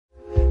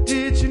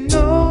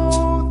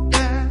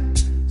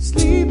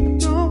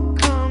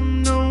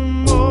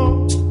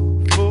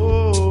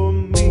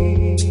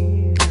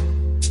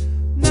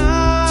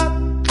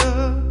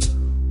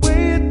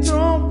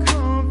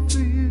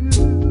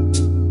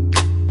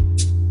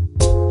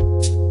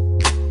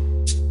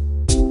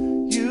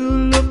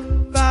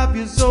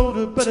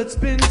but it's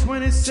been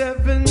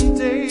 27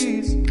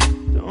 days.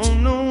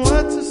 Don't know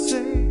what to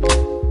say.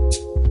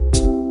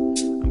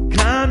 I'm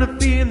kind of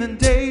feeling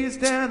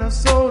dazed and I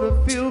sort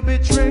of feel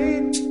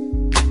betrayed.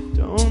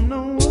 Don't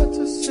know what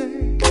to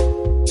say.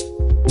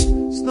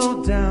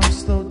 Slow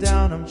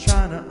down, I'm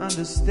trying to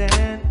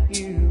understand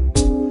you.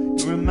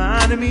 You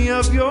reminded me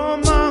of your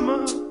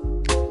mama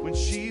when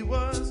she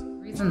was... The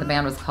reason the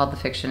band was called The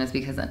Fiction is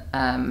because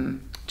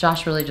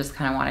Josh really just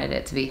kind of wanted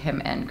it to be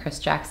him and Chris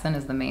Jackson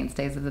as the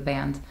mainstays of the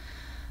band.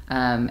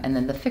 And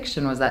then The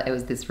Fiction was that it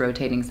was this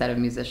rotating set of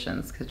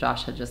musicians, because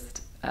Josh had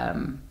just,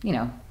 you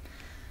know,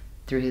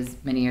 through his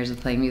many years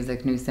of playing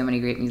music, knew so many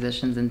great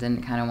musicians and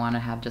didn't kind of want to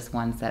have just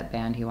one set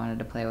band. He wanted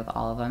to play with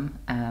all of them.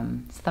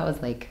 So that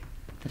was like,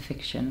 The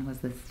Fiction was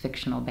this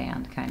fictional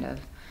band, kind of.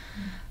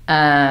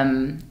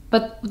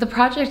 But the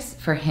project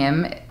for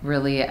him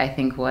really, I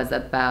think, was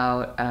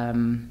about,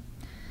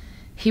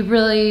 he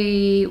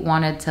really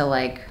wanted to,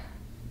 like,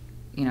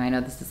 you know, I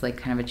know this is like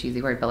kind of a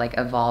cheesy word, but like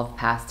evolve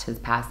past his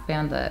past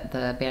band,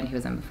 the band he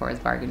was in before his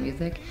Bargain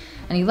Music.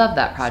 And he loved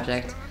that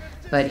project,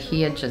 but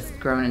he had just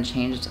grown and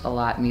changed a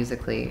lot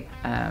musically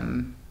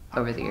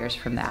over the years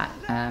from that.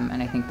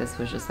 And I think this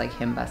was just like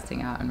him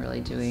busting out and really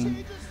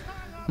doing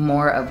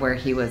more of where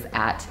he was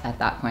at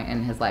that point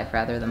in his life,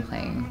 rather than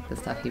playing the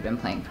stuff he'd been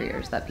playing for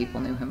years that people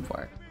knew him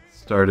for.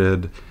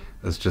 Started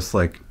as just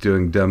like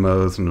doing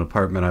demos in an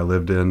apartment I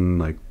lived in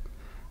like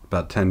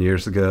about 10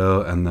 years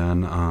ago, and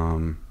then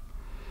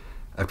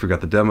after we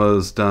got the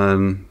demos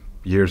done,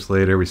 years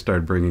later we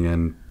started bringing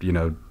in, you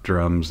know,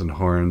 drums and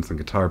horns and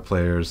guitar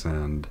players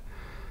and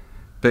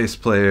bass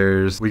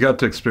players. We got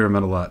to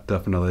experiment a lot,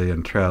 definitely,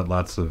 and try out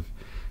lots of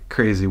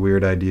crazy,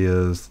 weird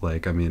ideas.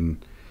 Like, I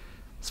mean,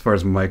 as far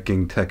as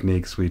miking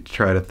techniques, we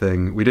tried a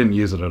thing, we didn't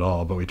use it at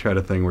all, but we tried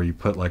a thing where you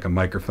put like a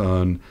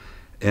microphone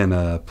in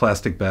a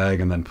plastic bag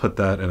and then put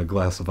that in a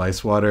glass of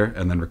ice water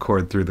and then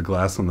record through the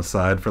glass on the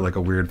side for like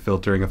a weird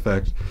filtering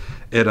effect.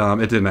 It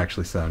didn't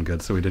actually sound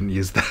good, so we didn't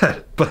use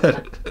that,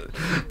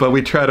 but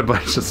we tried a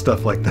bunch of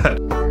stuff like that.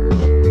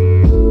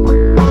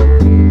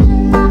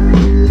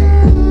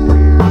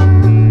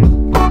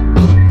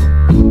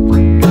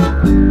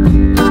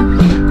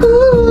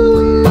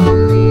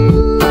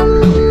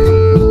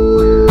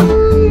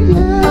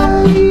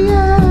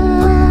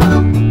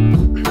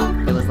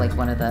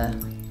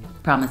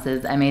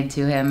 Promises I made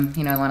to him,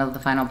 you know, one of the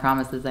final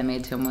promises I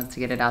made to him was to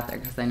get it out there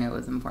because I knew it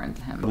was important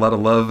to him. A lot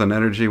of love and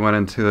energy went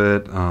into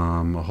it,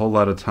 a whole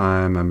lot of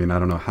time. I mean, I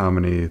don't know how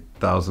many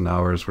 1,000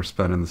 hours were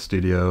spent in the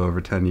studio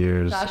over 10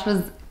 years. Josh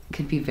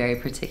could be very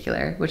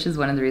particular, which is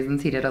one of the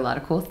reasons he did a lot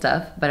of cool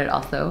stuff, but it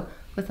also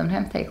would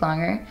sometimes take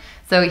longer.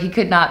 So he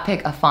could not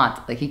pick a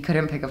font. Like, he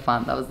couldn't pick a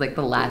font. That was like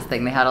the last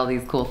thing. They had all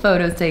these cool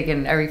photos taken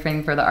and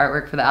everything for the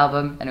artwork for the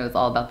album, and it was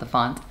all about the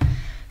font.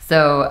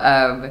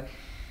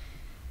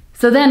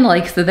 So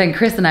then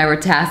Chris and I were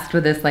tasked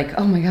with this, like,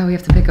 oh my God, we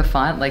have to pick a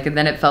font. Like, and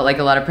then it felt like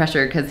a lot of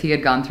pressure because he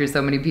had gone through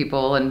so many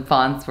people and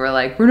fonts were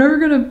like, we're never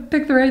gonna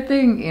pick the right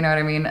thing. You know what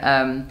I mean?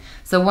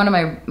 So one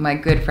of my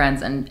good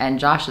friends and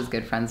Josh's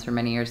good friends for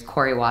many years,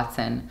 Corey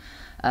Watson,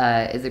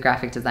 is a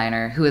graphic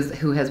designer who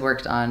has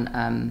worked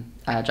on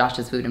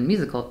Josh's Food and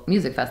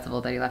Music Festival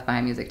that he left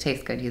behind, Music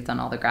Tastes Good. He's done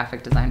all the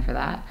graphic design for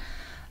that.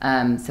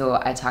 So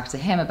I talked to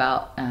him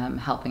about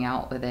helping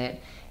out with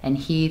it. And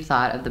he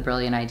thought of the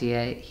brilliant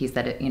idea. He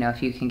said, you know,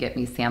 if you can get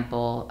me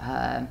sample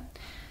a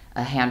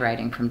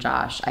handwriting from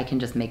Josh, I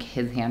can just make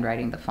his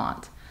handwriting the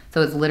font.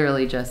 So it's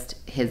literally just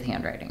his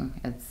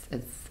handwriting.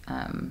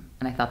 And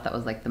I thought that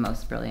was like the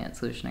most brilliant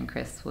solution. And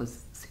Chris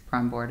was super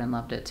on board and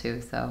loved it too.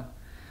 So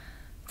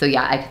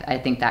yeah, I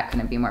think that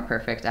couldn't be more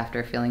perfect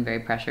after feeling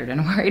very pressured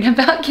and worried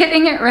about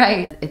getting it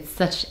right. It's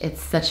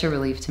such a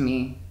relief to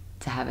me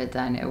to have it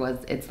done.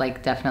 It's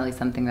like definitely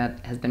something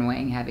that has been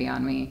weighing heavy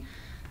on me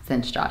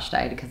since Josh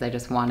died, because I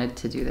just wanted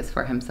to do this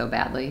for him so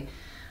badly.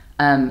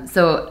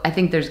 So I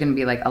think there's gonna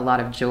be like a lot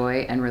of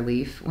joy and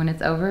relief when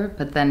it's over,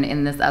 but then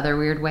in this other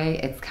weird way,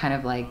 it's kind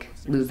of like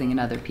losing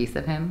another piece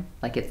of him.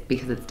 Like, it's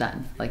because it's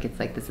done. Like, it's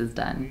like, this is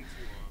done.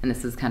 And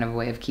this is kind of a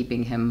way of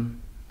keeping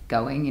him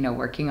going, you know,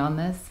 working on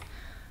this.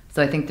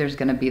 So I think there's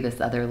gonna be this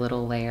other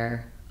little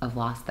layer of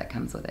loss that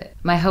comes with it.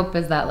 My hope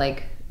is that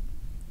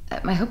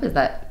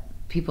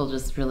people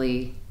just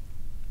really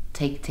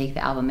take the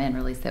album in,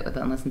 really sit with it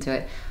and listen to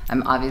it.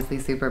 I'm obviously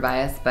super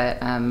biased,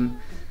 but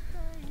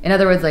in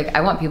other words, like, I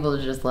want people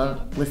to just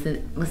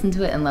listen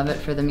to it and love it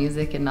for the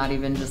music, and not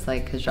even just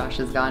like because Josh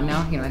is gone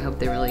now. You know, I hope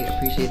they really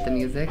appreciate the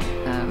music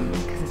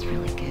because it's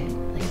really good.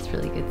 Like, it's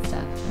really good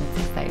stuff and it's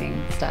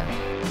exciting stuff.